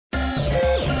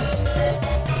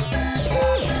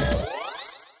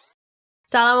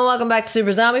Salam and welcome back to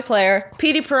Super Zombie Player.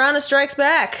 PD Piranha Strikes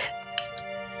Back.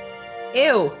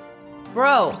 Ew.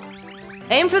 Bro.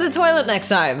 Aim for the toilet next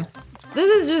time. This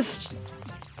is just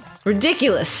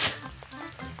ridiculous.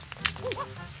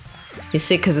 You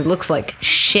see, because it looks like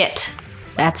shit.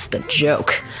 That's the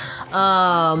joke.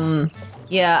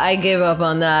 Yeah, I gave up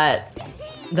on that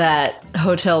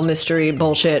hotel mystery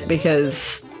bullshit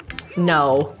because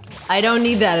no, I don't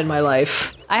need that in my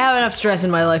life. I have enough stress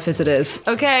in my life as it is,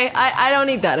 okay? I don't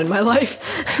need that in my life.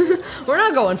 We're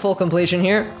not going full completion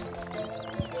here.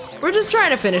 We're just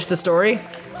trying to finish the story.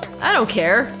 I don't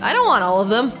care. I don't want all of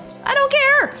them. I don't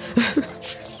care.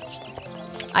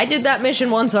 I did that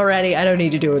mission once already. I don't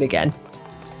need to do it again.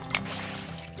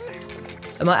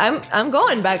 I'm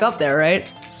going back up there, right?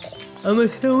 I'm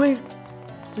assuming.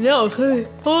 No,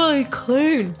 holy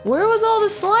clean. Where was all the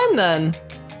slime then?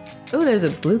 Oh, there's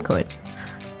a blue coin.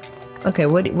 Okay,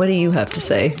 what do you have to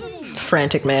say,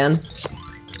 frantic man?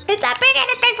 It's that big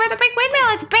anything for the big windmill,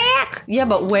 it's back! Yeah,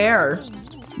 but where?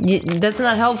 That's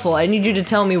not helpful. I need you to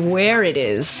tell me where it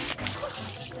is.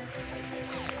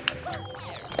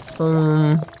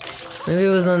 Maybe it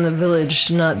was on the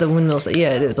village, not the windmill site.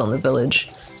 Yeah, it is on the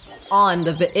village. In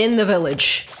the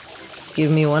village. Give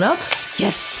me one up.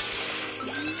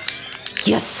 Yes!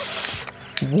 Yes!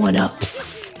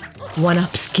 One-ups.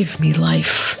 One-ups give me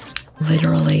life.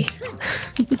 Literally.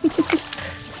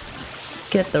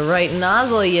 Get the right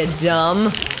nozzle, you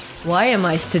dumb. Why am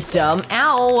I so dumb?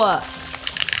 Ow!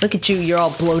 Look at you, you're all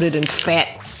bloated and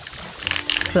fat.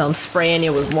 Cause I'm spraying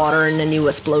you with water and then you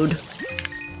explode.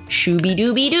 Shooby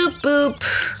dooby doop boop.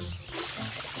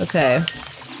 Okay.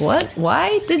 What?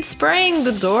 Why did spraying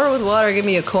the door with water give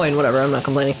me a coin? Whatever, I'm not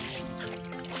complaining.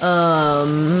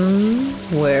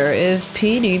 Where is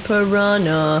PD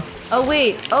Piranha? Oh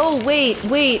wait,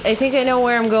 I think I know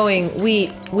where I'm going.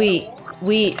 Wheat.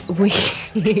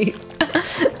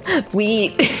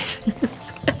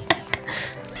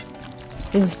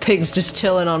 This pig's just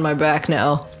chilling on my back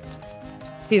now.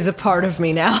 He's a part of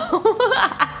me now.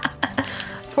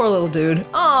 Poor little dude.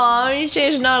 Aw, you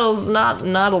changed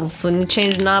noddles, when you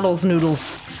changed noddles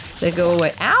noodles. They go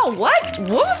away. Ow, what? What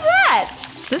was that?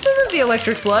 This isn't the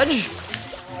electric sludge.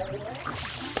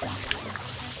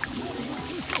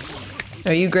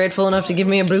 Are you grateful enough to give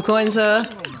me a blue coin, sir?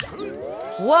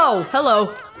 Whoa,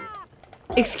 hello.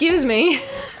 Excuse me.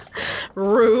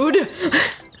 Rude.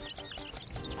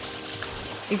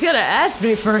 You could have asked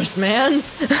me first, man.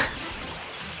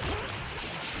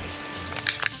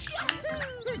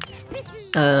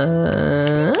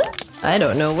 I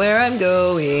don't know where I'm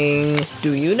going.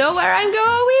 Do you know where I'm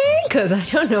going? 'Cause I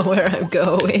don't know where I'm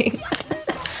going.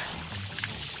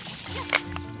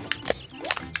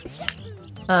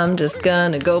 I'm just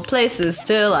gonna go places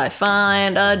till I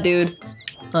find a dude.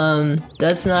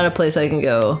 That's not a place I can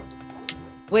go.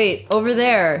 Wait, over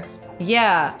there.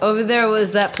 Yeah, over there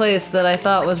was that place that I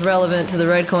thought was relevant to the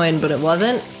red coin, but it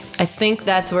wasn't. I think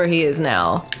that's where he is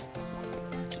now.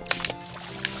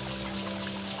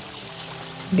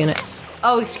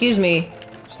 Oh, excuse me.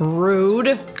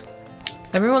 Rude.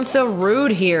 Everyone's so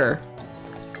rude here.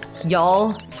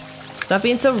 Y'all, stop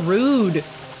being so rude.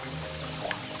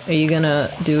 Are you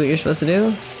gonna do what you're supposed to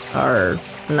do? Or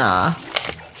nah?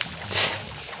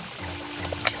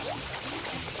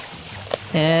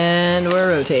 And we're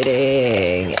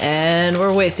rotating. And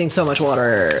we're wasting so much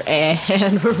water.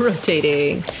 And we're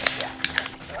rotating.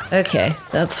 Okay,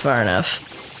 that's far enough.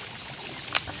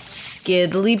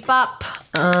 Skiddly bop.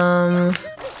 And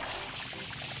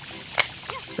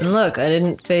look, I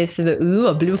didn't face the— ooh,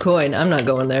 a blue coin. I'm not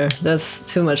going there. That's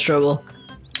too much trouble.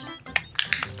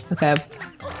 Okay.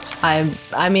 I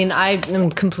mean, I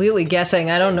am completely guessing.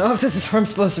 I don't know if this is where I'm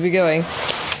supposed to be going.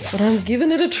 But I'm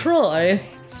giving it a try.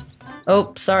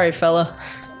 Oh, sorry, fella.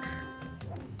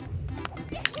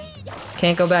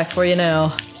 Can't go back for you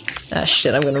now. Ah,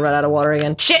 shit, I'm gonna run out of water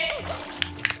again. Shit!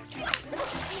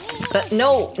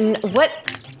 No, what?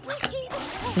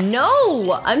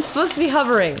 No! I'm supposed to be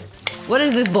hovering. What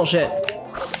is this bullshit?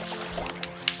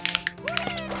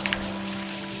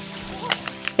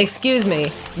 Excuse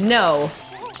me. No.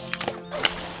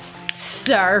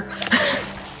 Sir.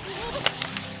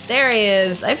 There he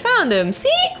is. I found him. See?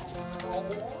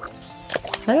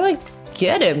 How do I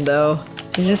get him, though?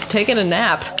 He's just taking a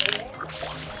nap.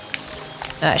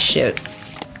 Ah, shit.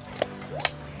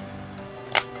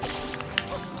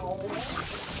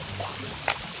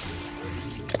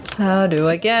 How do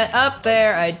I get up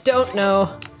there? I don't know.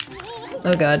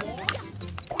 Oh god.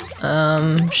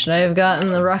 Should I have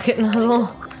gotten the rocket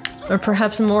nozzle? Or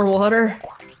perhaps more water?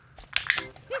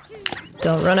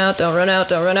 Don't run out, don't run out,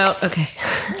 don't run out. Okay.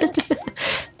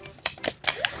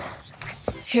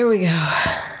 Here we go.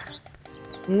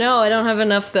 No, I don't have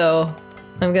enough though.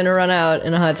 I'm gonna run out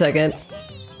in a hot second.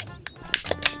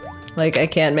 Like, I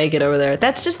can't make it over there.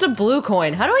 That's just a blue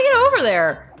coin. How do I get over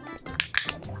there?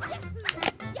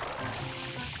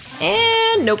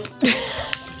 And nope.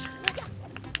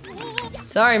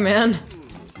 Sorry, man.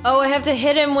 Oh, I have to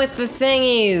hit him with the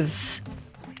thingies.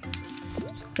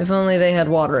 If only they had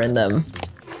water in them.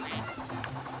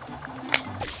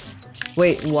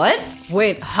 Wait, what?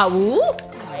 Wait, how?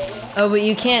 Oh, but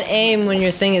you can't aim when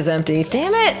your thing is empty.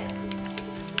 Damn it!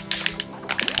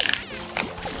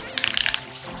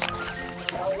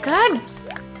 God!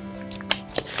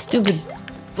 Stupid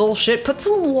bullshit. Put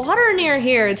some water near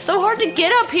here. It's so hard to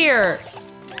get up here.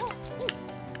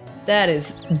 That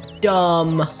is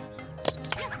dumb.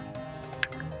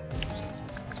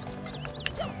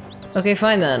 Okay,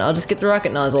 fine then. I'll just get the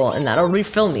rocket nozzle and that'll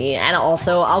refill me, and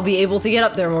also I'll be able to get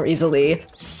up there more easily.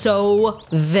 So,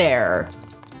 there.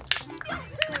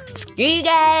 Screw you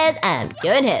guys, I'm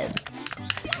going home.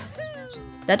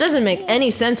 That doesn't make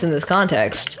any sense in this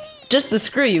context. Just the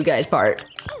screw you guys part.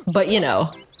 But you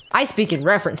know, I speak in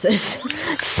references.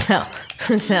 So,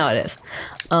 that's how it is.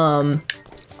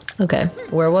 Okay,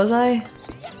 where was I?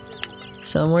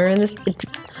 Somewhere in this.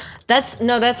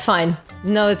 That's fine.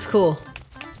 No, it's cool.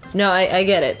 No, I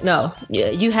get it. No,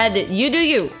 you had to. You do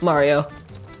you, Mario.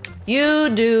 You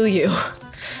do you.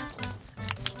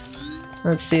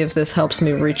 Let's see if this helps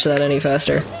me reach that any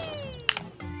faster.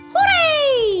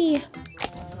 Hooray!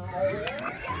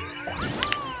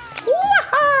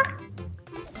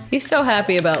 He's so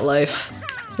happy about life.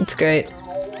 It's great.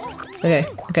 Okay,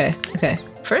 okay, okay.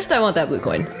 First, I want that blue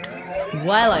coin.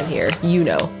 While I'm here, you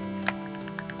know.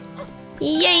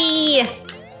 Yay!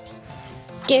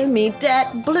 Give me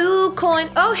that blue coin.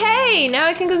 Oh, hey! Now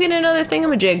I can go get another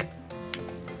thingamajig.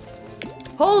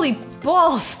 Holy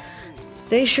balls!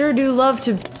 They sure do love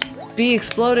to be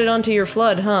exploded onto your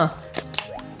flood, huh?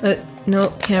 No,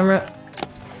 camera.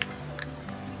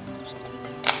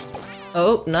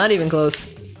 Oh, not even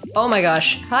close. Oh my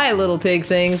gosh. Hi, little pig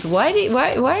things. Why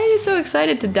are you so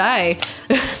excited to die?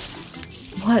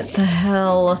 What the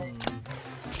hell?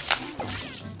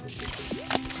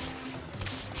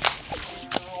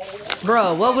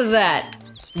 Bro, what was that?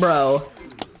 Bro.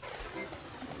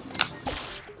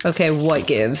 Okay, what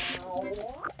gives?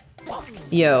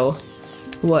 Yo.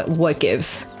 What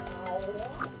gives?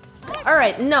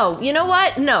 Alright, no. You know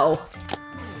what? No.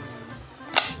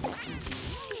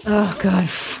 Oh god,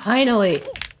 finally.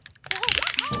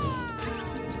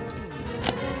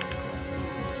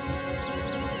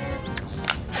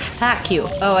 Fuck you.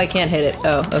 Oh, I can't hit it.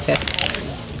 Oh, okay.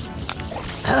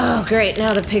 Oh, great.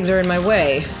 Now the pigs are in my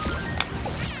way.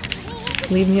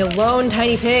 Leave me alone,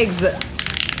 tiny pigs.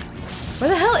 Where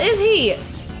the hell is he?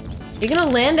 You gonna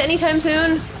land anytime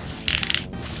soon?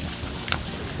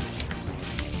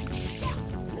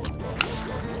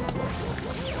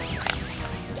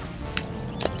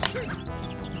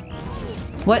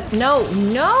 What? No,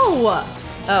 no!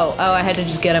 Oh, I had to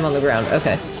just get him on the ground.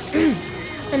 Okay.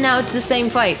 And now it's the same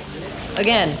fight.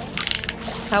 Again.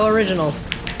 How original.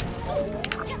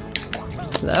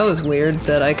 That was weird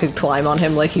that I could climb on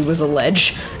him like he was a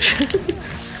ledge.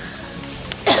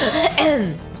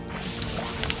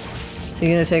 Is he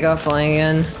gonna take off flying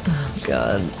again? Oh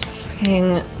god.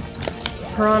 Dang.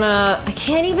 Piranha. I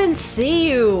can't even see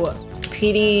you!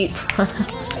 Petey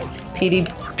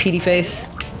face.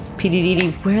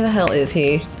 Petey. Where the hell is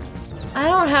he? I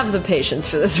don't have the patience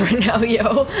for this right now,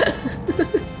 yo.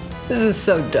 This is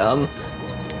so dumb.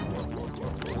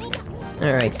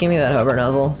 Alright, give me that hover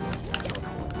nozzle.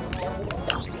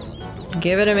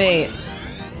 Give it to me.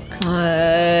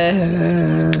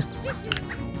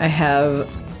 I have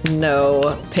no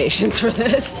patience for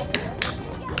this.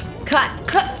 Cut!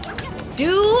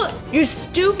 Do your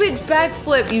stupid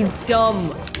backflip, you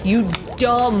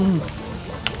dumb.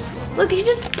 Look, he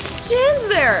just stands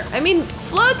there. I mean,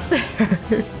 floats there.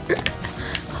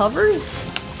 Hovers?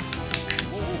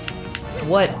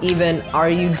 What even are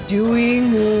you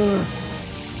doing?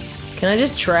 Can I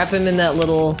just trap him in that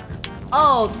little...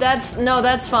 Oh,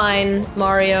 that's fine,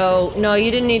 Mario. No,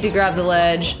 you didn't need to grab the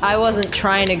ledge. I wasn't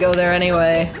trying to go there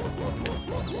anyway.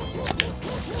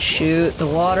 Shoot the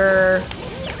water.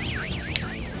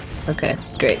 Okay,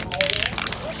 great.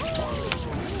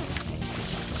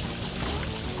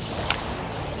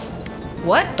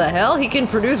 What the hell? He can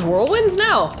produce whirlwinds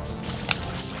now?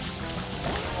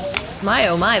 My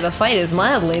oh my, the fight is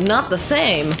mildly not the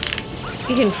same.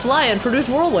 He can fly and produce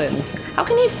whirlwinds. How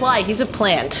can he fly? He's a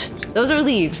plant. Those are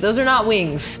leaves. Those are not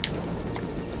wings.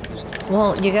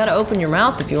 Well, you gotta open your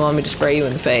mouth if you want me to spray you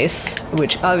in the face.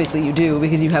 Which, obviously you do,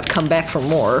 because you have come back for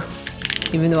more.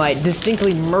 Even though I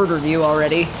distinctly murdered you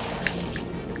already.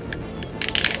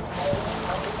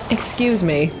 Excuse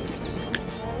me.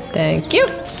 Thank you.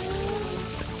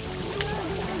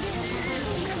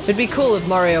 It'd be cool if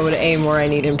Mario would aim where I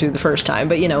need him to the first time,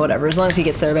 but you know, whatever. As long as he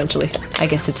gets there eventually. I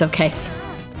guess it's okay.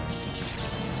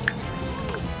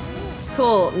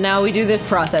 Cool, now we do this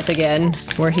process again,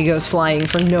 where he goes flying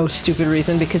for no stupid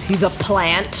reason because he's a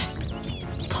plant.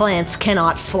 Plants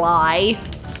cannot fly.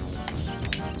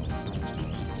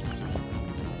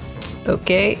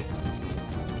 Okay.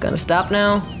 Gonna stop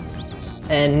now.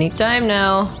 Anytime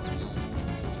now.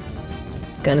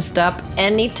 Gonna stop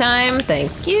anytime.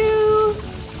 Thank you.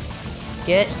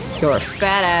 Get your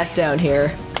fat ass down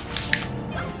here.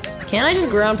 Can't I just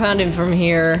ground pound him from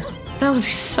here? That would be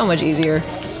so much easier.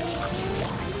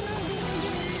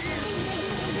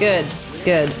 Good,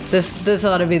 good. This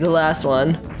ought to be the last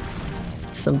one.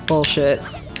 Some bullshit.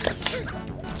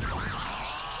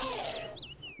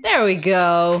 There we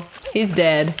go. He's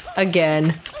dead.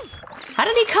 Again. How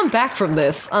did he come back from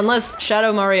this? Unless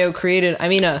Shadow Mario created- I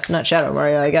mean, not Shadow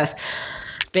Mario, I guess.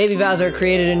 Baby Bowser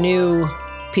created a new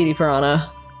Petey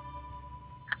Piranha.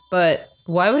 But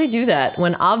why would he do that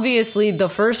when obviously the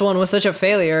first one was such a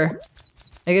failure?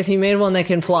 I guess he made one that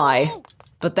can fly.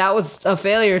 But that was a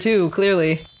failure too,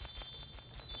 clearly.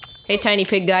 Hey, tiny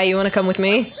pig guy, you wanna come with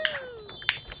me?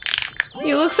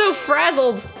 You look so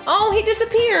frazzled. Oh, he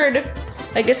disappeared.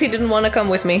 I guess he didn't want to come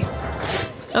with me.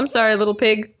 I'm sorry, little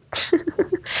pig.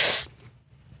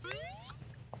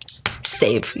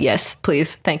 Save. Yes,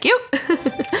 please. Thank you.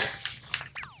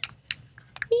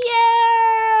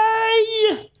 Yay!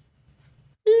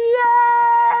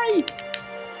 Yay!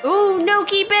 Ooh,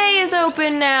 Noki Bay is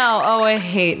open now. Oh, I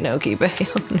hate Noki Bay.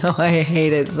 Oh no, I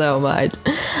hate it so much.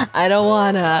 I don't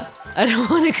wanna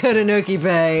go to Noki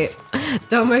Bay.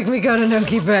 Don't make me go to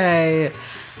Noki Bay.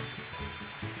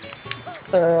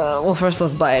 Well, first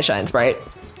let's buy a Shine Sprite.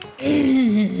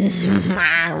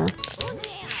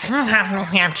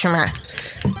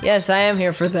 Yes, I am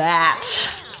here for that.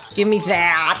 Give me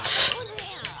that.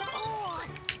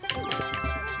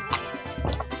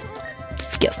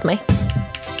 Excuse me.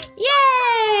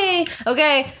 Yay!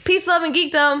 Okay, peace, love, and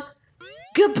geekdom.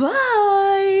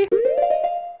 Goodbye!